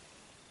things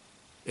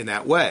in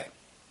that way.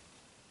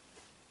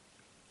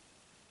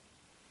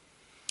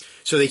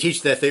 So they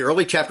teach that the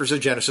early chapters of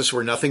Genesis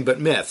were nothing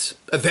but myths.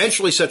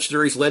 Eventually, such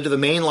theories led to the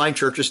mainline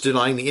churches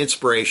denying the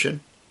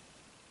inspiration.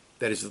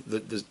 That is,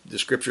 the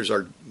scriptures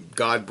are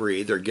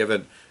God-breathed. They're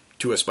given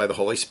to us by the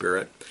Holy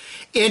Spirit.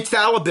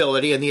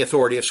 Infallibility and the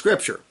authority of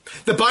Scripture.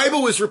 The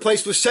Bible was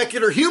replaced with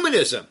secular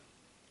humanism,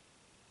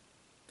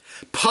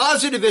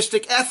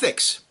 positivistic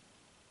ethics,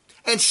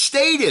 and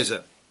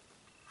statism.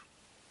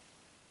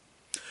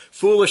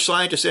 Foolish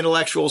scientists,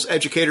 intellectuals,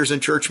 educators,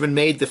 and churchmen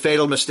made the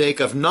fatal mistake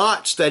of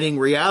not studying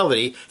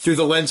reality through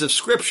the lens of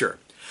Scripture.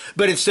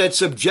 but instead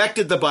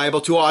subjected the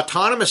Bible to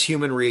autonomous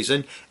human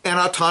reason and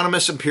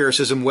autonomous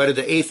empiricism wedded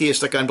to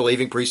atheistic,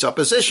 unbelieving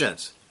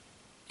presuppositions.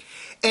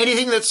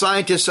 Anything that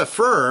scientists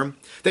affirm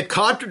that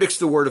contradicts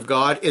the Word of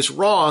God is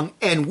wrong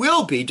and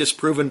will be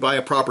disproven by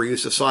a proper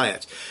use of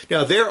science.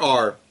 Now, there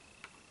are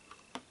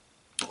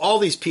all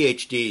these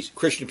PhDs,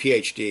 Christian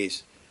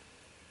PhDs,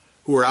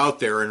 who are out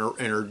there and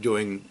are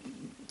doing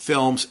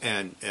films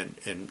and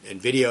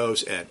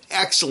videos and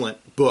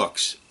excellent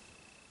books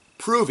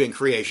proving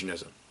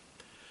creationism.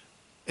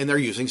 And they're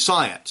using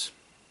science.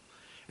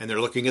 And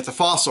they're looking at the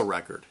fossil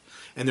record.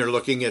 And they're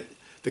looking at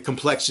the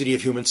complexity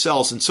of human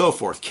cells and so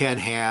forth. Ken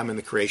Ham and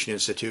the Creation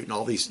Institute and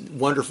all these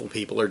wonderful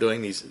people are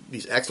doing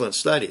these excellent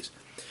studies.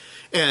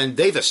 And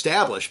they've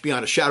established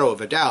beyond a shadow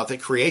of a doubt that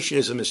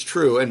creationism is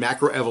true and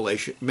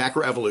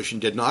macroevolution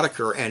did not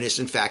occur and is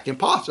in fact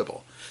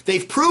impossible.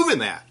 They've proven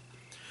that.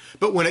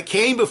 But when it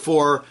came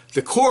before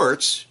the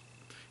courts,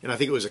 and I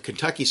think it was a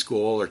Kentucky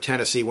school or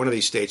Tennessee, one of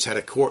these states had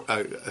a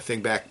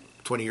thing back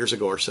 20 years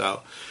ago or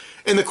so,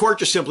 and the court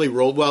just simply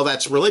ruled, well,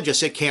 that's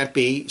religious, it can't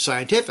be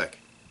scientific.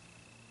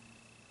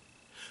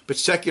 But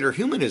secular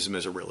humanism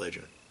is a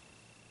religion.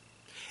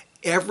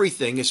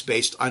 Everything is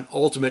based on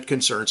ultimate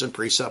concerns and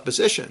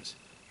presuppositions.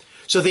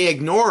 So they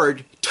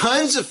ignored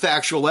tons of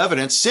factual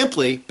evidence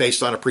simply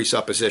based on a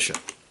presupposition.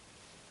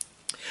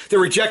 The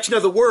rejection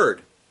of the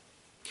Word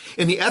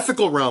in the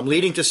ethical realm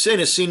leading to sin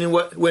is seen in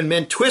when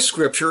men twist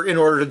Scripture in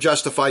order to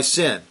justify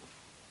sin.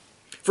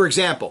 For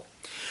example,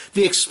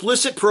 the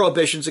explicit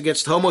prohibitions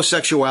against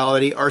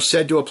homosexuality are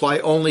said to apply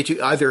only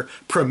to either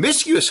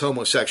promiscuous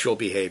homosexual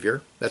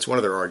behavior, that's one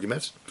of their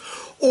arguments,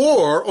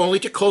 or only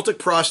to cultic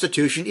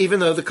prostitution, even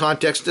though the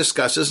context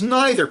discusses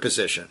neither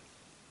position.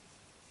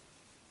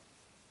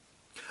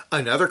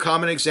 Another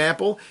common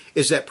example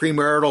is that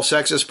premarital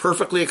sex is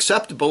perfectly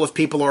acceptable if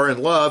people are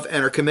in love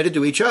and are committed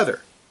to each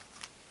other.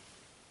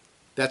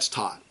 That's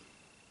taught.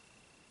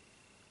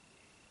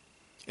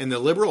 And the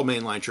liberal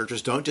mainline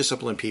churches don't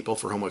discipline people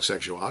for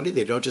homosexuality.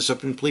 They don't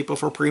discipline people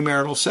for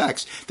premarital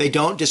sex. They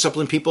don't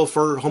discipline people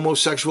for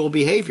homosexual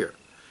behavior.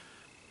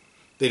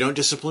 They don't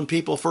discipline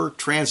people for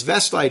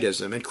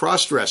transvestitism and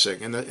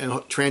cross-dressing and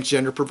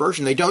transgender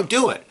perversion. They don't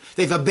do it.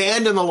 They've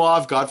abandoned the law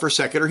of God for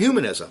secular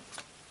humanism.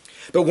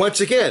 But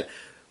once again,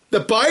 the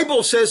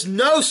Bible says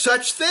no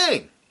such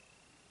thing.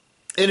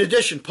 In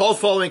addition, Paul,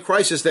 following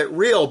Christ, says that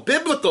real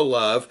biblical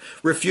love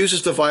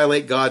refuses to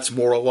violate God's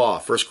moral law,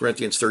 1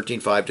 Corinthians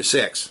 13,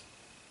 5-6.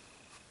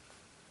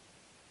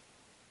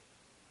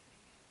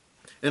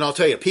 And I'll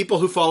tell you, people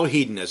who follow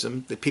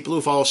hedonism, the people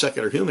who follow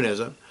secular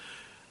humanism,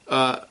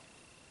 it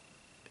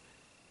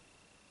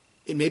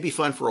may be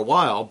fun for a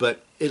while,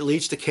 but it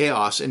leads to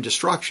chaos and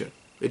destruction.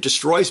 It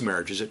destroys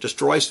marriages. It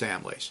destroys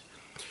families.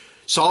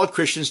 Solid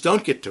Christians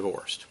don't get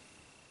divorced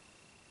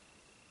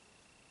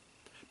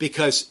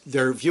because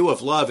their view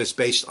of love is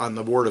based on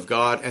the Word of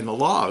God and the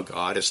law of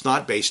God. It's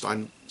not based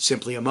on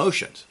simply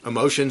emotions.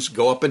 Emotions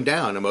go up and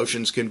down.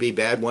 Emotions can be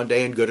bad one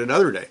day and good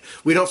another day.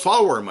 We don't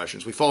follow our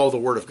emotions. We follow the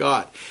Word of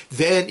God.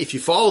 Then if you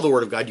follow the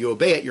Word of God, you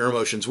obey it, your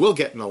emotions will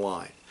get in a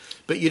line.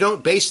 But you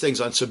don't base things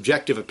on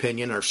subjective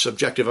opinion or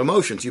subjective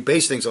emotions. You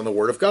base things on the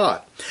Word of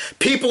God.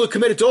 People who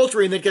commit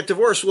adultery and then get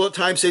divorced will at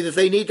times say that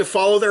they need to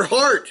follow their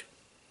heart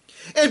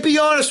and be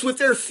honest with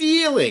their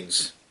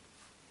feelings.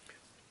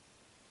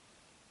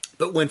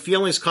 But when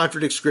feelings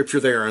contradict Scripture,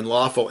 they are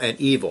unlawful and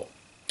evil.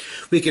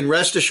 We can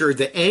rest assured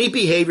that any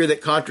behavior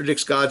that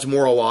contradicts God's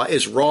moral law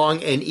is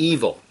wrong and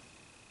evil.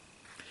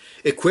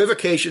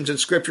 Equivocations and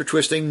Scripture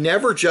twisting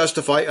never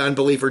justify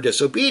unbelief or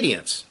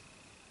disobedience.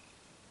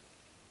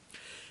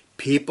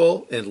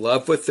 People in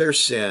love with their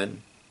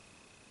sin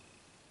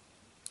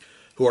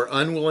who are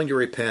unwilling to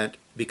repent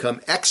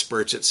become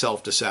experts at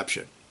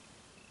self-deception.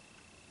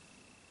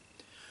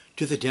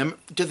 Do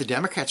the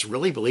Democrats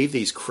really believe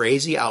these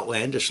crazy,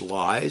 outlandish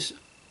lies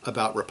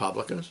about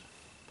Republicans?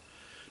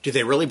 Do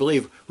they really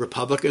believe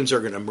Republicans are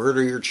going to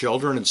murder your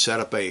children and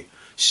set up a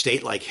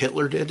state like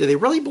Hitler did? Do they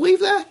really believe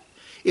that?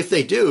 If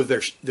they do,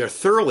 they're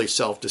thoroughly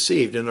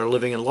self-deceived and they're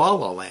living in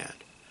la-la land.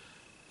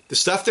 The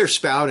stuff they're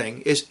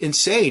spouting is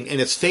insane,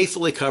 and it's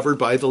faithfully covered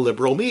by the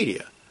liberal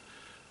media.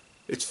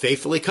 It's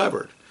faithfully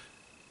covered.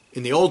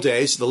 In the old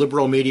days, the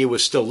liberal media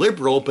was still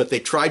liberal, but they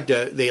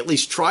at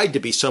least tried to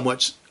be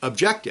somewhat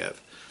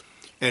objective.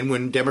 And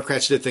when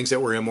Democrats did things that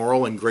were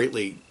immoral and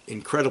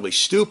incredibly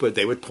stupid,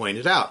 they would point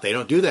it out. They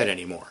don't do that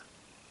anymore.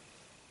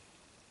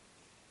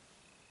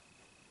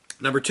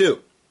 Number 2.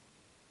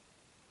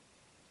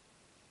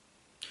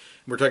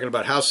 We're talking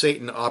about how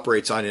Satan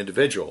operates on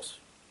individuals.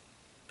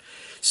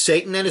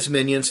 Satan and his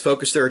minions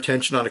focus their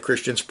attention on a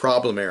Christian's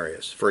problem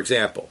areas. For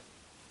example,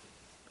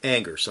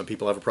 anger. Some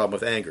people have a problem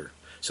with anger.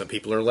 Some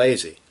people are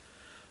lazy.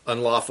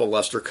 Unlawful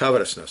lust or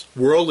covetousness.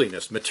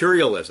 Worldliness,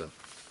 materialism,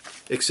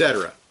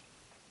 etc.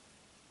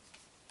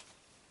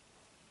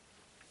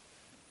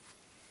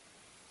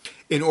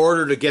 In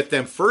order to get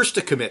them first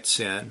to commit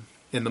sin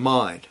in the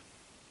mind.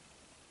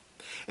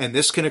 And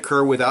this can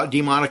occur without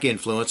demonic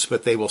influence,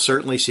 but they will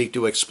certainly seek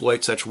to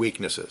exploit such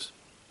weaknesses.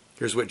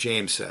 Here's what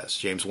James says,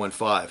 James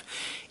 1:5.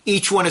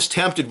 Each one is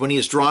tempted when he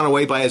is drawn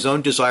away by his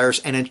own desires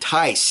and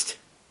enticed.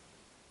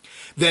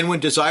 Then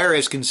when desire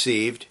is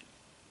conceived,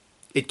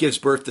 it gives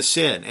birth to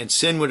sin, and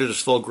sin, when it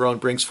is full grown,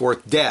 brings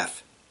forth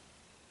death.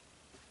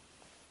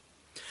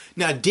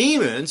 Now,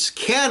 demons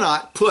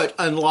cannot put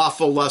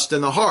unlawful lust in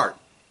the heart.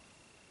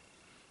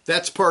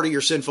 That's part of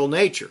your sinful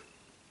nature.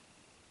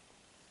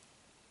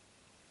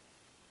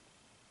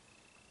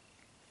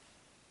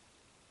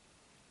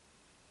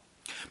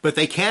 But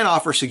they can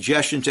offer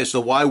suggestions as to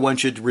why one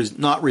should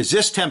not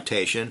resist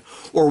temptation,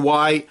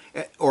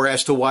 or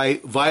as to why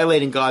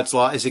violating God's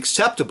law is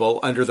acceptable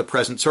under the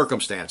present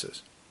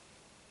circumstances.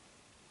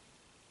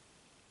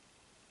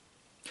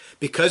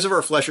 Because of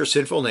our flesh or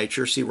sinful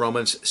nature, see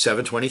Romans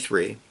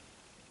 7:23,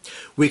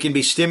 we can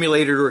be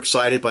stimulated or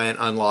excited by an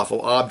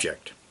unlawful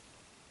object.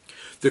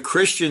 The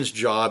Christian's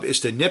job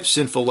is to nip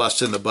sinful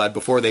lusts in the bud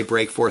before they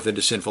break forth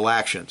into sinful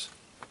actions.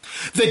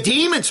 The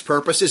demon's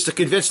purpose is to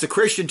convince the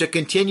Christian to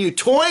continue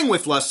toying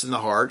with lusts in the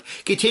heart,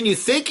 continue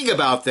thinking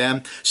about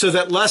them, so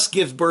that lust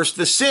gives birth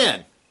to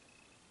sin.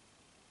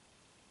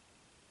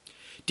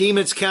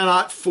 Demons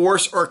cannot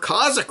force or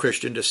cause a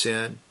Christian to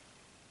sin,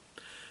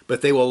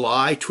 but they will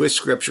lie, twist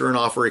Scripture, and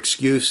offer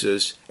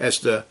excuses as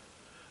to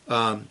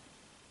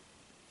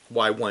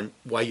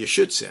why you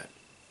should sin.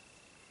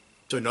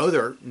 So know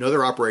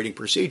their operating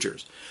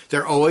procedures.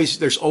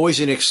 There's always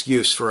an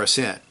excuse for a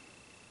sin.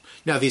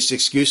 Now, these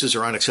excuses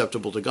are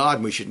unacceptable to God,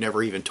 and we should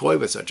never even toy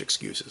with such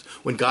excuses.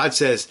 When God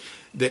says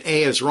that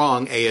A is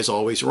wrong, A is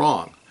always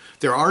wrong.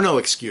 There are no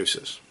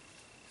excuses.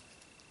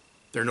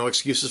 There are no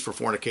excuses for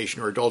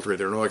fornication or adultery.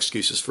 There are no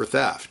excuses for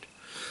theft.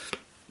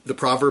 The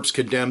Proverbs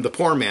condemn the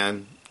poor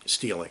man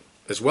stealing,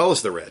 as well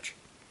as the rich.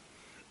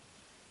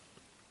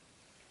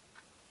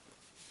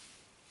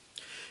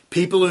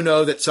 People who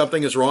know that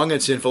something is wrong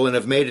and sinful and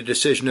have made a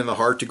decision in the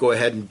heart to go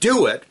ahead and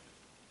do it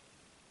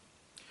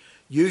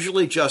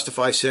usually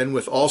justify sin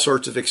with all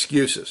sorts of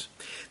excuses.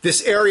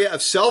 This area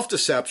of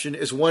self-deception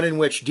is one in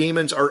which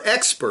demons are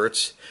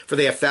experts, for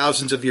they have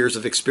thousands of years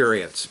of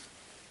experience.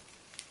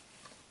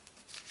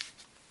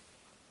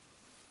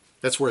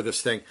 That's where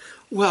this thing,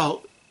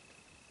 well,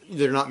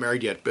 they're not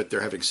married yet, but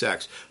they're having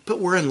sex. But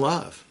we're in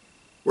love.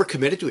 We're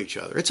committed to each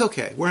other. It's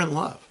okay. We're in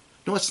love.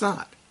 No, it's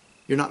not.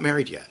 You're not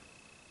married yet.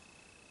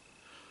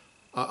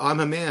 I'm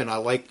a man. I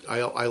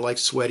like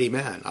sweaty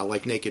men. I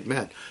like naked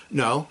men.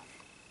 No.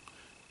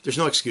 There's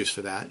no excuse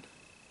for that.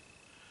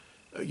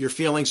 Your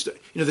feelings,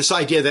 this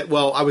idea that,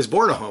 well, I was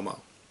born a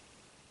homo.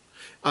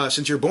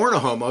 Since you're born a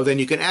homo, then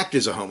you can act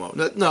as a homo.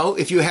 No,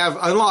 if you have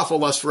unlawful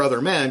lust for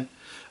other men,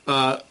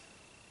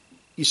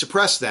 you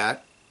suppress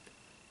that,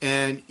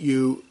 and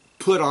you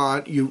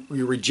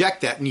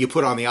reject that, and you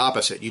put on the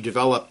opposite. You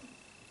develop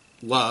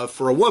love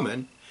for a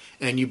woman,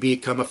 and you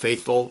become a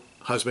faithful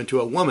husband to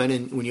a woman,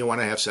 and when you want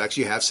to have sex,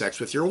 you have sex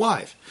with your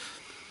wife.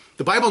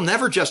 The Bible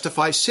never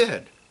justifies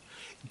sin.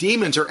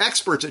 Demons are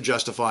experts at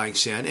justifying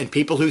sin, and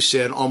people who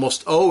sin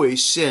almost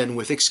always sin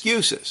with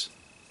excuses.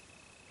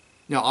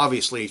 Now,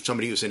 obviously,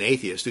 somebody who's an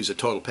atheist, who's a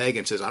total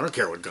pagan, says, I don't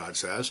care what God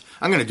says.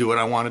 I'm going to do what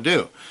I want to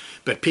do.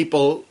 But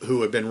people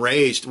who have been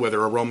raised,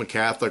 whether a Roman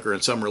Catholic or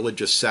in some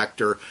religious sect,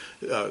 or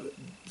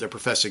they're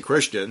professing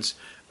Christians,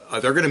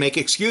 they're going to make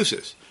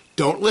excuses.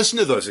 Don't listen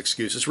to those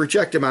excuses.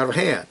 Reject them out of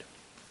hand.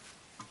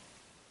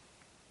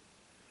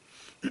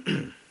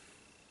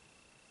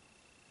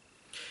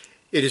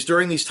 It is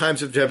during these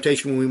times of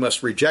temptation when we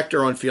must reject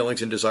our own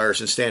feelings and desires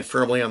and stand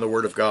firmly on the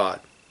Word of God.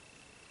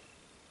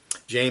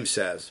 James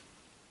says,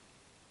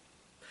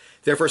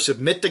 therefore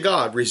submit to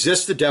God,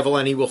 resist the devil,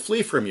 and he will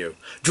flee from you.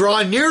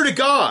 Draw near to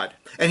God,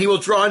 and he will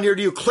draw near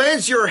to you.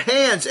 Cleanse your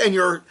hands, and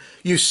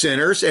you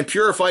sinners, and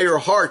purify your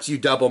hearts, you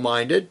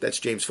double-minded. That's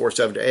James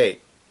 4:7-8.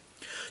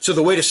 So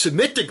the way to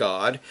submit to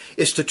God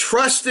is to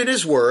trust in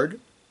his Word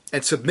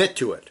and submit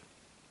to it.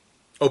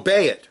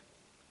 Obey it.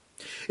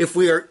 If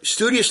we are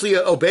studiously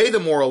obey the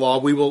moral law,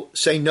 we will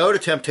say no to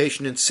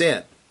temptation and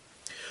sin.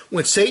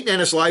 When Satan and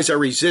his lies are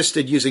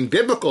resisted using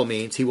biblical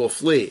means, he will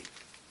flee.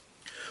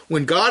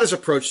 When God is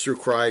approached through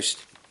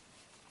Christ,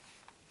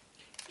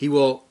 he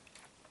will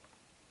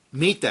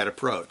meet that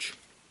approach.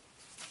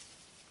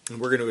 And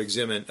we're going to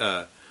examine.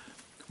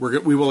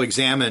 We will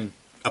examine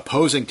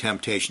opposing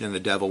temptation and the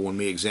devil when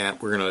we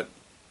get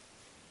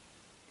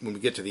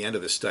to the end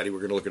of this study. We're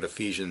going to look at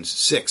Ephesians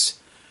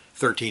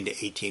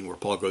 6:13-18, where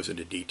Paul goes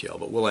into detail,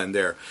 but we'll end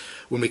there.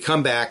 When we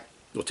come back,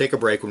 we'll take a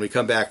break. When we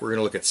come back, we're going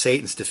to look at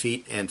Satan's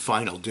defeat and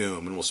final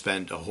doom, and we'll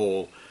spend a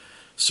whole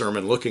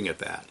sermon looking at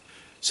that.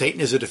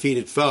 Satan is a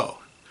defeated foe.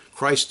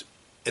 Christ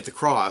at the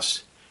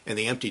cross and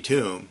the empty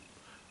tomb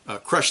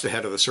crushed the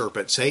head of the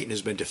serpent. Satan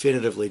has been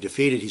definitively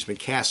defeated. He's been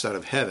cast out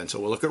of heaven. So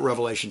we'll look at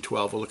Revelation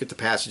 12. We'll look at the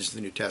passages of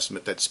the New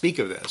Testament that speak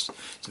of this.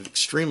 It's an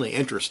extremely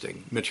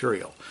interesting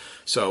material.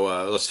 So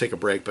let's take a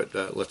break, but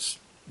let's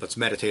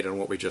meditate on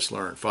what we just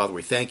learned. Father,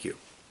 we thank you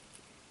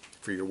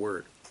for your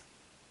word.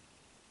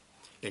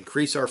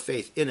 Increase our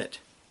faith in it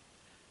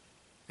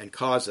and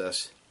cause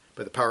us,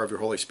 by the power of your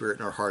Holy Spirit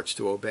in our hearts,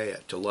 to obey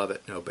it, to love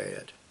it and obey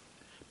it.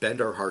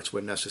 Bend our hearts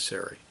when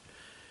necessary.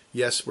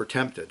 Yes, we're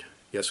tempted.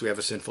 Yes, we have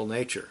a sinful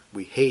nature.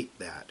 We hate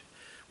that.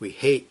 We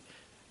hate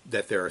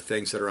that there are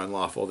things that are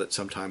unlawful that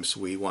sometimes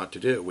we want to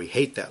do. We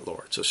hate that,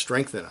 Lord. So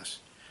strengthen us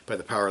by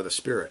the power of the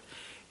Spirit.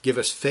 Give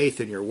us faith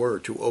in your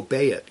word to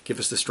obey it. Give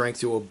us the strength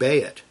to obey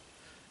it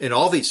in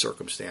all these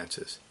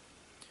circumstances,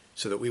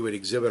 so that we would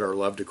exhibit our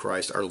love to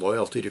Christ, our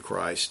loyalty to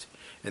Christ,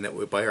 and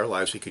that by our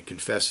lives we could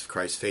confess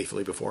Christ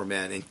faithfully before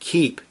men and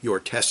keep your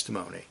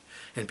testimony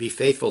and be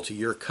faithful to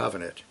your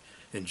covenant.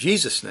 In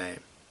Jesus' name,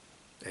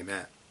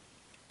 amen.